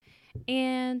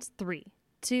And 3,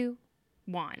 2,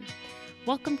 1.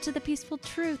 Welcome to The Peaceful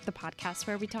Truth, the podcast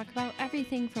where we talk about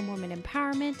everything from women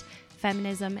empowerment,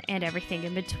 feminism, and everything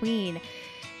in between.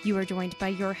 You are joined by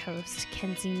your host,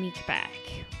 Kenzie Meekbeck.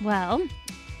 Well,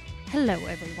 hello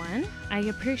everyone. I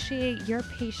appreciate your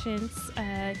patience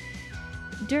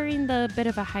during the bit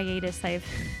of a hiatus I've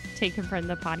taken from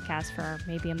the podcast for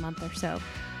maybe a month or so.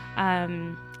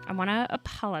 I want to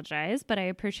apologize, but I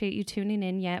appreciate you tuning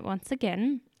in yet once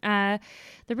again. The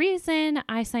reason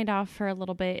I signed off for a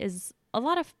little bit is a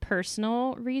lot of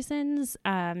personal reasons,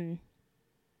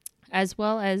 as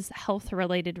well as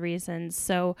health-related reasons.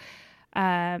 So,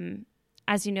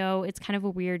 as you know, it's kind of a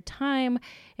weird time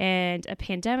and a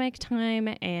pandemic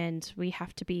time, and we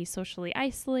have to be socially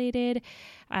isolated,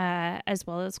 as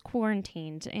well as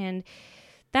quarantined. And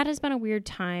that has been a weird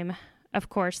time. Of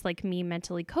course, like me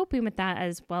mentally coping with that,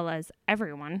 as well as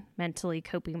everyone mentally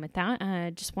coping with that.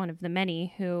 Just one of the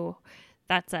many who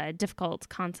that's a difficult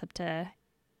concept to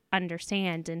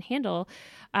understand and handle.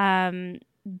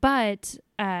 But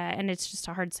it's just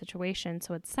a hard situation,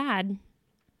 so it's sad.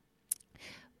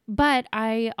 But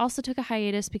I also took a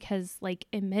hiatus because like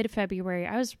in mid-February,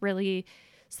 I was really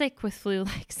sick with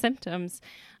flu-like symptoms.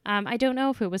 I don't know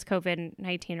if it was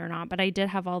COVID-19 or not, but I did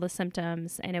have all the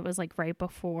symptoms, and it was like right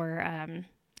before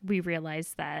we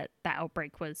realized that the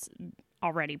outbreak was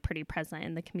already pretty present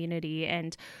in the community,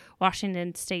 and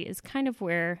Washington State is kind of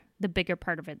where the bigger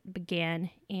part of it began,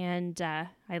 and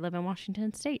I live in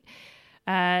Washington State.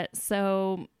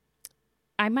 So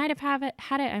I might have had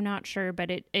it, I'm not sure, but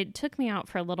it took me out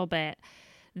for a little bit.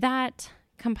 That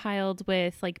compiled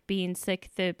with like being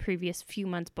sick the previous few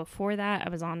months before that, I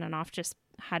was on and off, just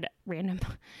had random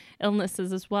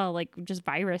illnesses as well, like just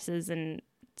viruses and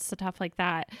stuff like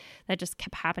that just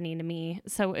kept happening to me.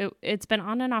 So it's been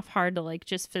on and off hard to like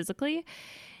just physically.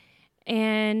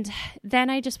 And then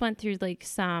I just went through like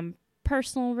some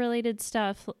personal related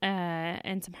stuff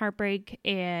and some heartbreak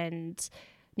and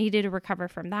needed to recover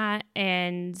from that.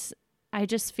 And I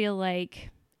just feel like,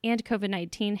 and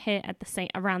COVID-19 hit at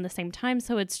around the same time.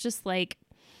 So it's just like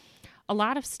a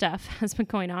lot of stuff has been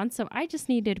going on. So I just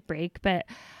needed a break, but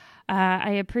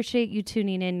I appreciate you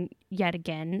tuning in yet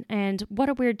again. And what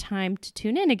a weird time to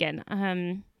tune in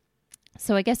again.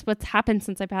 So I guess what's happened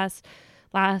since I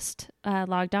last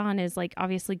logged on is like,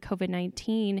 obviously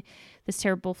COVID-19, this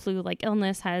terrible flu-like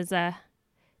illness has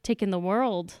taken the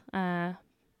world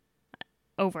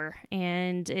over,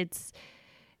 and it's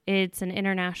an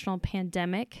international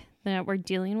pandemic that we're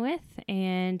dealing with,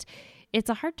 and it's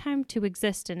a hard time to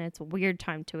exist, and it's a weird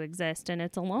time to exist, and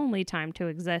it's a lonely time to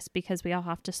exist because we all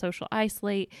have to social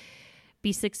isolate,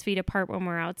 be 6 feet apart when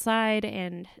we're outside,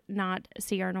 and not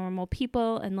see our normal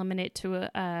people, and limit it to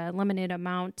a limited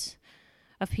amount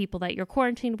of people that you're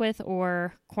quarantined with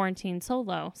or quarantine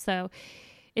solo. So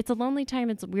it's a lonely time,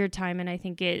 it's a weird time, and I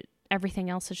think everything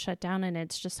else is shut down, and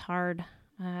it's just hard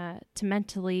to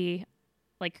mentally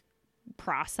like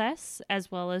process,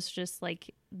 as well as just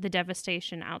like the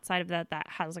devastation outside of that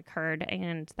has occurred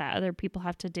and that other people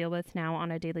have to deal with now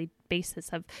on a daily basis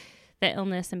of the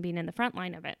illness and being in the front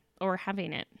line of it or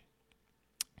having it.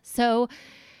 So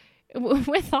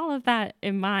with all of that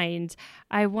in mind,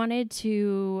 I wanted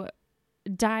to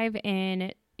dive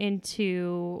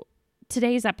into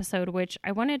today's episode, which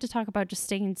I wanted to talk about just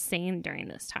staying sane during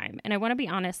this time. And I want to be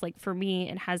honest, like for me,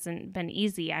 it hasn't been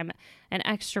easy. I'm an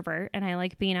extrovert and I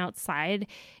like being outside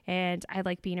and I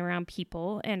like being around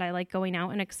people and I like going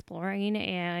out and exploring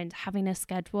and having a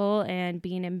schedule and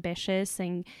being ambitious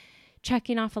and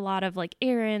checking off a lot of like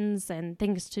errands and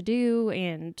things to do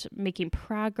and making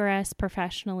progress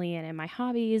professionally and in my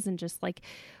hobbies and just like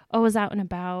always out and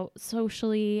about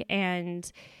socially.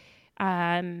 And,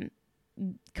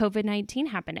 COVID-19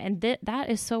 happened, and that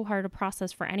is so hard to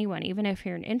process for anyone. Even if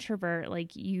you're an introvert,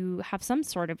 like you have some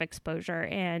sort of exposure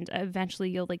and eventually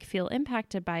you'll like feel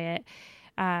impacted by it.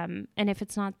 And if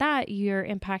it's not that, you're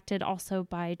impacted also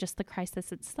by just the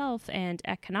crisis itself, and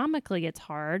economically it's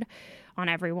hard on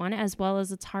everyone, as well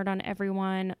as it's hard on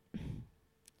everyone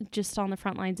just on the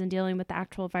front lines and dealing with the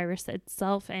actual virus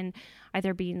itself and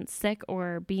either being sick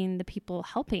or being the people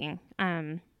helping,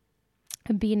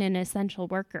 being an essential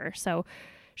worker. So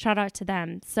shout out to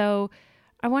them. So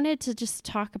I wanted to just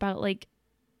talk about like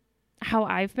how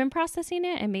I've been processing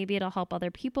it, and maybe it'll help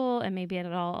other people, and maybe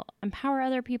it'll empower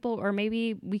other people, or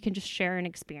maybe we can just share an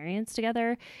experience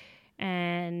together,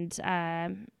 and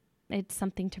it's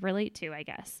something to relate to, I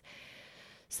guess.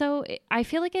 So I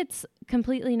feel like it's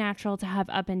completely natural to have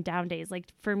up and down days. Like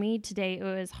for me today, it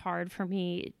was hard for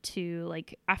me to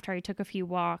like, after I took a few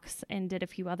walks and did a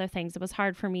few other things, it was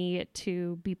hard for me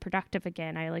to be productive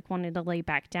again. I like wanted to lay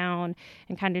back down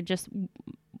and kind of just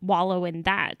wallow in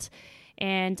that.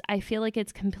 And I feel like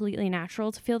it's completely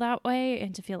natural to feel that way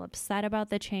and to feel upset about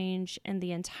the change and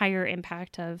the entire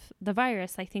impact of the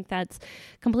virus. I think that's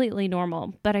completely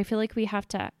normal, but I feel like we have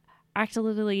to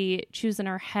actively choose in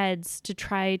our heads to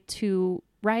try to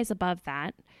rise above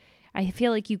that. I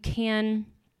feel like you can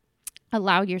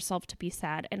allow yourself to be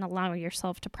sad and allow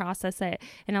yourself to process it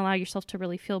and allow yourself to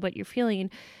really feel what you're feeling.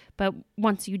 But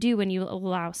once you do and you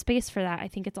allow space for that, I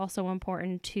think it's also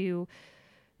important to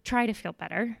try to feel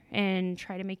better and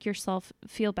try to make yourself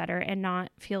feel better and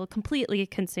not feel completely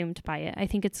consumed by it. I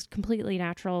think it's completely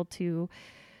natural to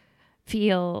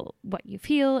feel what you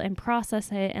feel and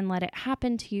process it and let it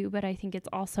happen to you. But I think it's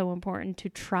also important to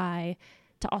try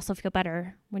to also feel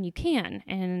better when you can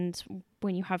and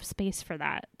when you have space for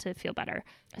that to feel better.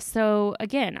 So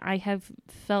again, I have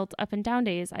felt up and down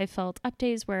days. I felt up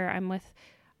days where I'm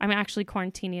actually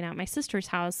quarantining at my sister's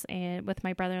house and with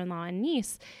my brother-in-law and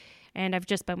niece. And I've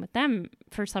just been with them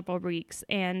for several weeks.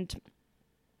 And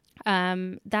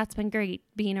that's been great.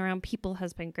 Being around people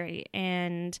has been great.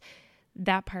 And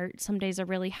that part, some days are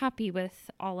really happy with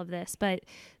all of this, but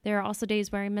there are also days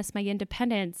where I miss my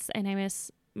independence and I miss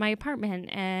my apartment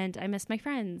and I miss my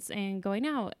friends and going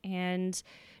out and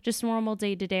just normal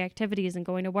day-to-day activities and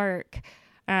going to work,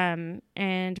 and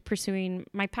pursuing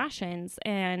my passions.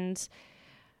 And,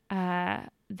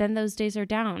 then those days are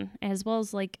down, as well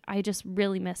as like, I just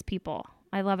really miss people.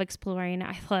 I love exploring.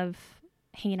 I love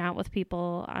hanging out with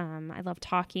people. I love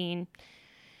talking.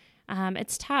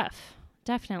 It's tough.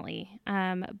 Definitely.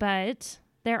 But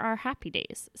there are happy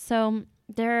days. So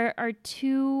there are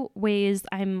two ways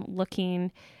I'm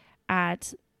looking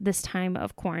at this time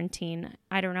of quarantine.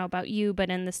 I don't know about you, but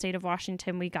in the state of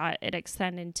Washington, we got it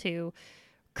extended to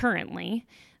currently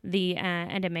the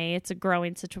end of May. It's a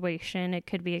growing situation. It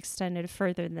could be extended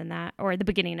further than that, or the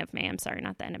beginning of May. I'm sorry,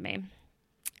 not the end of May.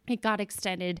 It got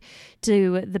extended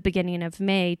to the beginning of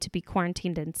May to be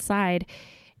quarantined inside.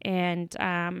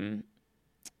 And,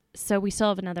 so we still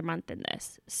have another month in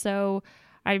this. So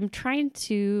I'm trying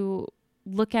to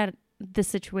look at the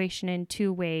situation in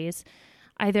two ways.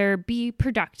 Either be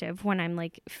productive when I'm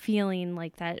like feeling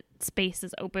like that space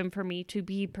is open for me to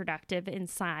be productive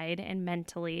inside and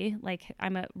mentally, like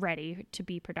I'm ready to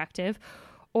be productive,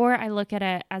 or I look at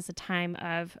it as a time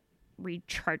of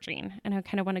recharging. And I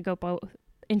kind of want to go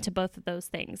into both of those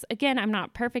things. Again, I'm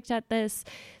not perfect at this.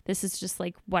 This is just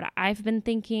like what I've been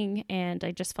thinking, and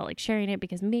I just felt like sharing it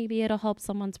because maybe it'll help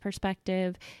someone's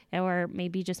perspective, or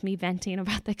maybe just me venting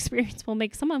about the experience will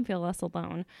make someone feel less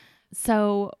alone.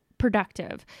 So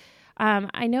productive.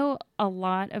 I know a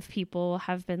lot of people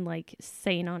have been like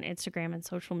saying on Instagram and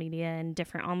social media and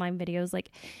different online videos,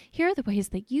 like, here are the ways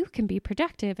that you can be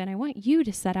productive, and I want you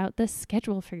to set out this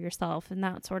schedule for yourself and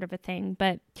that sort of a thing.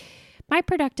 But my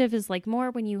productive is like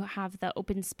more when you have the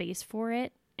open space for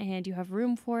it and you have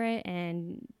room for it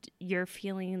and you're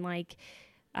feeling like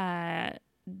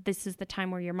this is the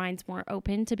time where your mind's more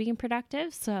open to being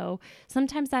productive. So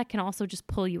sometimes that can also just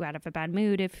pull you out of a bad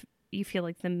mood if you feel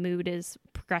like the mood is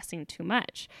progressing too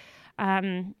much.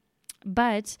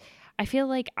 But I feel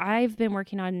like I've been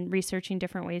working on researching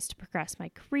different ways to progress my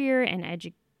career and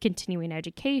continuing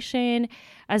education,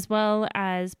 as well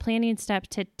as planning steps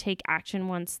to take action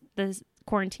once the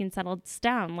quarantine settles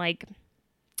down. Like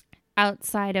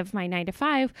outside of my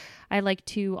 9-to-5, I like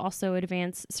to also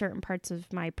advance certain parts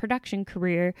of my production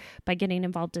career by getting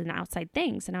involved in outside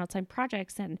things and outside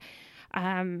projects. And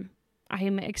I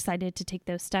am excited to take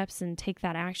those steps and take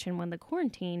that action when the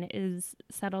quarantine is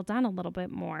settled down a little bit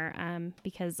more,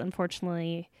 because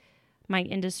unfortunately my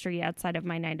industry outside of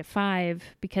my 9-to-5,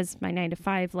 because my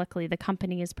 9-to-5, luckily the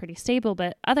company is pretty stable,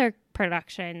 but other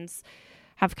productions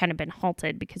have kind of been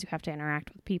halted because you have to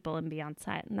interact with people and be on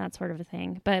set and that sort of a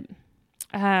thing. But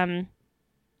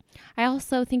I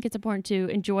also think it's important to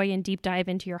enjoy and deep dive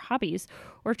into your hobbies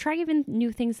or try even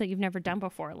new things that you've never done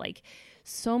before. Like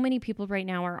so many people right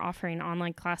now are offering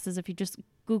online classes. If you just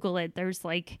Google it, there's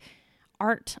like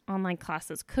art online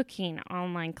classes, cooking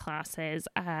online classes,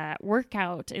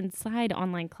 workout inside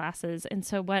online classes. And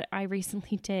so what I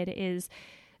recently did is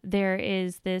there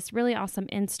is this really awesome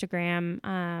Instagrammer,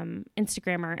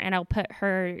 and I'll put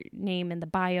her name in the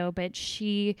bio, but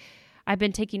I've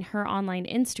been taking her online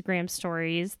Instagram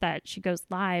stories that she goes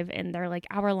live, and they're like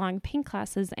hour-long paint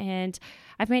classes, and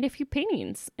I've made a few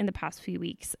paintings in the past few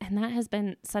weeks, and that has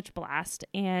been such a blast.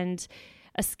 And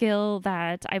a skill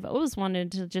that I've always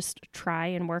wanted to just try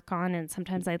and work on. And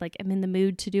sometimes I like am in the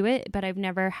mood to do it, but I've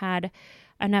never had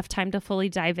enough time to fully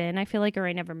dive in. I feel like, or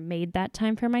I never made that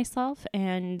time for myself.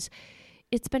 And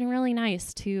it's been really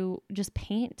nice to just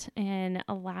paint and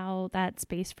allow that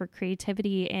space for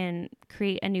creativity and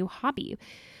create a new hobby.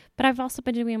 But I've also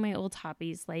been doing my old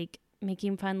hobbies, like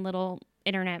making fun little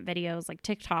internet videos like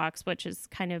TikToks, which is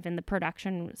kind of in the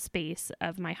production space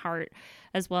of my heart,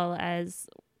 as well as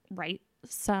write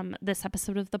this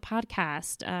episode of the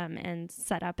podcast and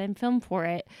set up and film for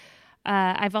it.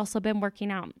 I've also been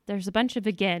working out. There's a bunch of,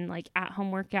 again, like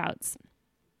at-home workouts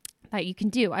that you can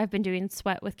do. I've been doing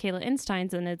Sweat with Kayla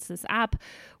Einsteins, and it's this app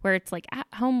where it's like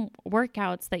at-home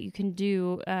workouts that you can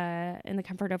do in the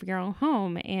comfort of your own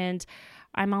home. And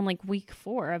I'm on like week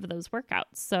 4 of those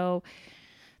workouts. So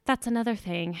that's another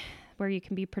thing where you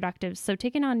can be productive. So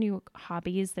taking on new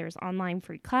hobbies, there's online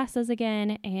free classes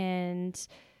again, and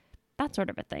that sort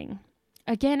of a thing.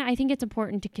 Again, I think it's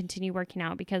important to continue working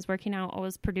out because working out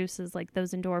always produces like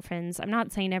those endorphins. I'm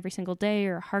not saying every single day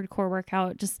or a hardcore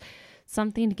workout, just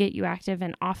something to get you active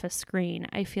and off a screen.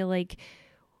 I feel like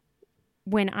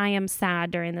when I am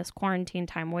sad during this quarantine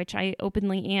time, which I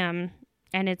openly am,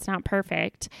 and it's not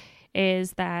perfect,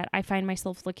 is that I find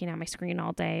myself looking at my screen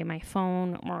all day, my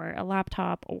phone or a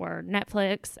laptop or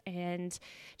Netflix, and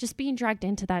just being dragged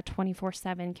into that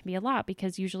 24/7 can be a lot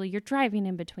because usually you're driving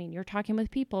in between, you're talking with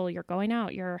people, you're going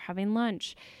out, you're having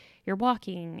lunch, you're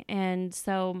walking. And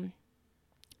so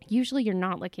usually you're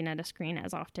not looking at a screen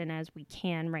as often as we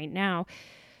can right now.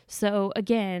 So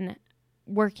again,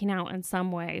 working out in some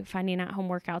way, finding at-home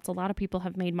workouts. A lot of people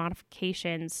have made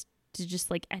modifications to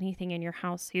just like anything in your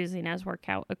house using as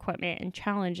workout equipment and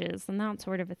challenges and that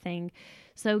sort of a thing.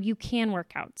 So you can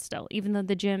work out still, even though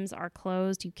the gyms are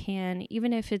closed. You can,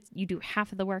 even if you do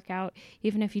half of the workout,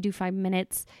 even if you do 5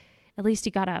 minutes, at least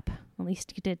you got up, at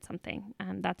least you did something.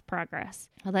 That's progress.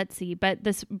 Well, let's see. But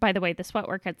this, by the way, the sweat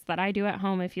workouts that I do at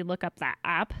home, if you look up that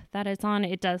app that it's on,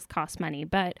 it does cost money,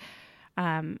 but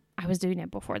I was doing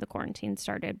it before the quarantine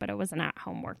started, but it was an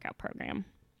at-home workout program.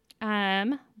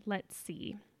 Let's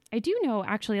see. I do know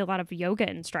actually a lot of yoga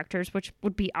instructors, which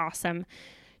would be awesome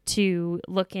to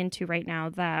look into right now,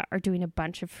 that are doing a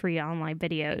bunch of free online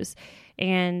videos.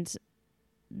 And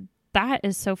that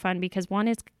is so fun because one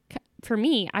is, for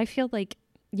me, I feel like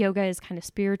yoga is kind of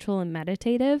spiritual and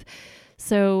meditative.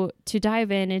 So to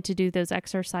dive in and to do those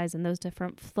exercises and those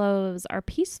different flows are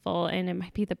peaceful, and it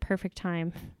might be the perfect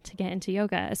time to get into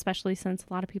yoga, especially since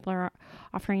a lot of people are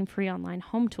offering free online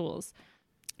home tools.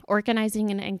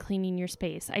 Organizing and cleaning your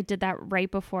space. I did that right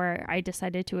before I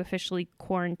decided to officially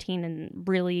quarantine and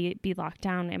really be locked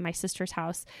down in my sister's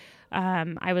house.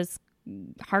 I was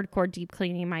hardcore deep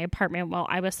cleaning my apartment while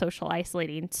I was social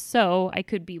isolating, so I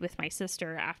could be with my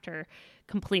sister after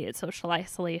completed social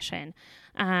isolation.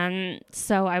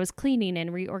 So I was cleaning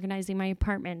and reorganizing my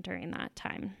apartment during that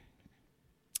time.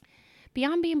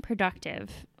 Beyond being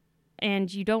productive,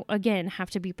 and you don't, again,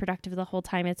 have to be productive the whole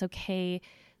time. It's okay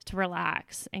to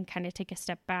relax and kind of take a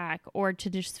step back, or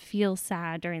to just feel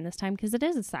sad during this time, because it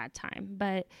is a sad time.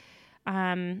 But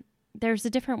there's a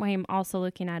different way I'm also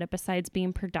looking at it besides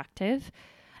being productive.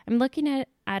 I'm looking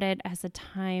at it as a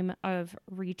time of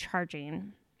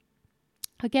recharging.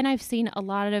 Again, I've seen a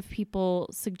lot of people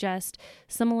suggest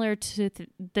similar to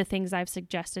the things I've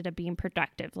suggested of being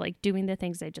productive, like doing the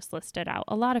things I just listed out.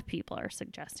 A lot of people are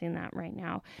suggesting that right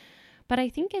now. But I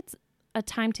think it's a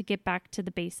time to get back to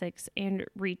the basics and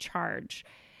recharge.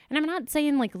 And I'm not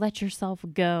saying like let yourself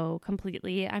go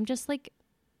completely. I'm just like,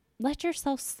 let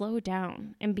yourself slow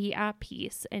down and be at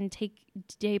peace and take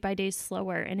day by day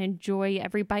slower and enjoy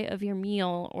every bite of your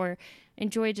meal, or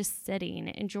enjoy just sitting,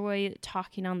 enjoy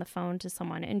talking on the phone to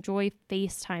someone, enjoy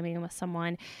FaceTiming with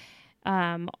someone,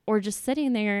 or just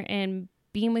sitting there and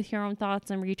being with your own thoughts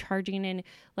and recharging and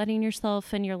letting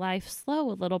yourself and your life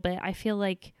slow a little bit. I feel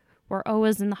like we're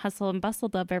always in the hustle and bustle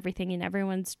of everything, and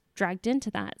everyone's dragged into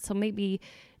that. So maybe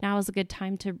now is a good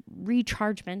time to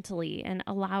recharge mentally and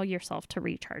allow yourself to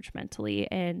recharge mentally.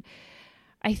 And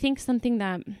I think something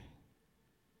that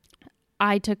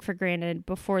I took for granted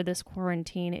before this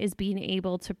quarantine is being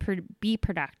able to be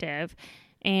productive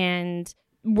and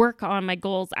work on my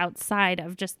goals outside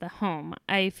of just the home.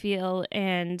 I feel,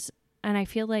 and I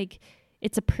feel like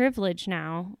it's a privilege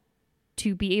now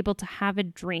to be able to have a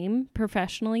dream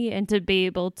professionally and to be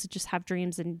able to just have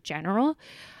dreams in general.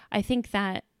 I think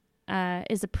that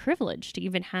is a privilege to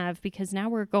even have, because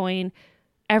now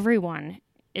everyone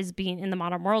is being, in the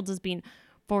modern world, is being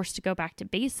forced to go back to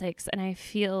basics, and I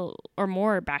feel, or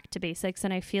more back to basics.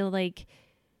 And I feel like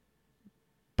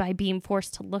by being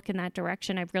forced to look in that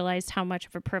direction, I've realized how much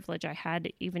of a privilege I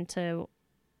had even to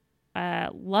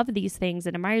love these things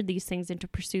and admire these things and to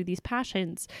pursue these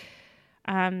passions.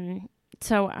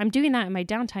 So I'm doing that in my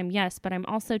downtime, yes, but I'm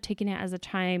also taking it as a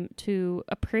time to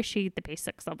appreciate the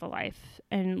basics of a life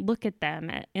and look at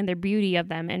them and their beauty of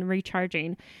them and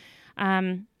recharging.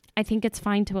 I think it's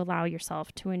fine to allow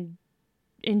yourself to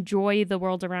enjoy the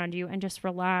world around you and just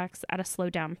relax at a slow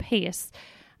down pace,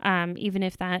 even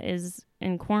if that is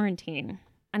in quarantine.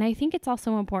 And I think it's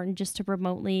also important just to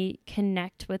remotely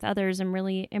connect with others and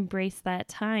really embrace that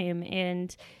time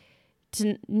and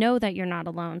to know that you're not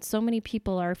alone. So many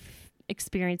people are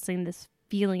experiencing this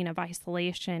feeling of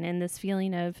isolation and this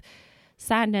feeling of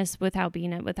sadness without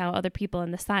other people,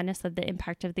 and the sadness of the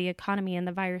impact of the economy and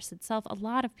the virus itself. A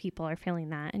lot of people are feeling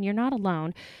that, and you're not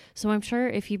alone. So I'm sure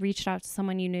if you reached out to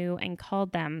someone you knew and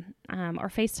called them or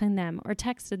FaceTimed them or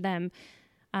texted them,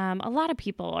 a lot of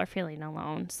people are feeling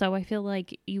alone. So I feel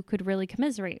like you could really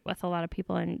commiserate with a lot of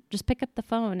people and just pick up the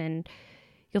phone and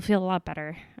you'll feel a lot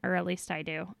better, or at least I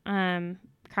do.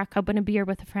 Crack open a beer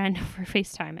with a friend for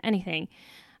FaceTime, anything.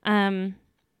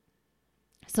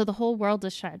 So the whole world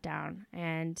is shut down,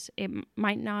 and it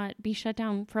might not be shut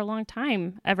down for a long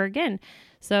time ever again.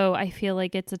 So I feel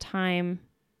like it's a time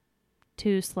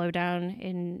to slow down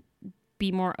and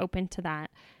be more open to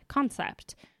that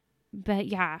concept. But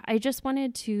yeah, I just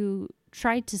wanted to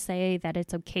try to say that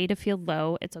it's okay to feel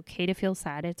low. It's okay to feel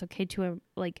sad. It's okay to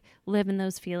live in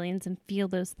those feelings and feel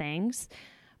those things.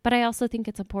 But I also think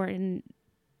it's important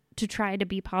to try to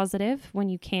be positive when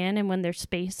you can and when there's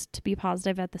space to be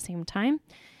positive at the same time.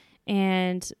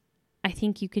 And I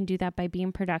think you can do that by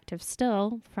being productive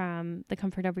still from the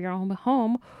comfort of your own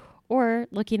home, or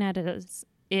looking at it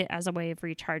as a way of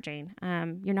recharging.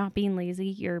 You're not being lazy.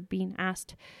 You're being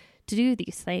asked to do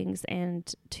these things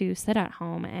and to sit at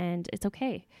home, and it's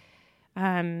okay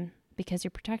because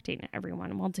you're protecting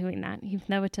everyone while doing that, even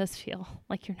though it does feel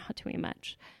like you're not doing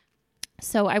much.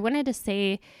 So I wanted to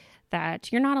say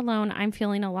that you're not alone. I'm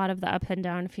feeling a lot of the up and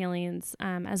down feelings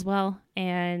as well,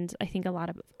 and I think a lot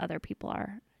of other people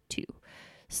are too.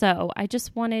 So I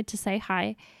just wanted to say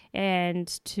hi and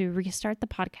to restart the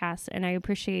podcast, and I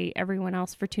appreciate everyone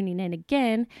else for tuning in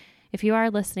again. If you are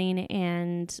listening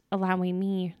and allowing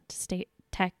me to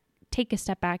take a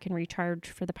step back and recharge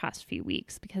for the past few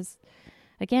weeks, because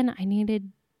again, I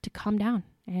needed to calm down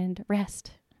and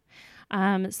rest.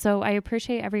 So I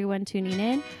appreciate everyone tuning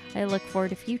in. I look forward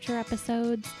to future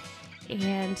episodes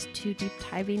and to deep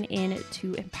diving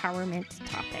into empowerment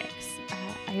topics.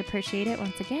 I appreciate it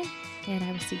once again, and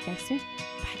I will see you guys soon.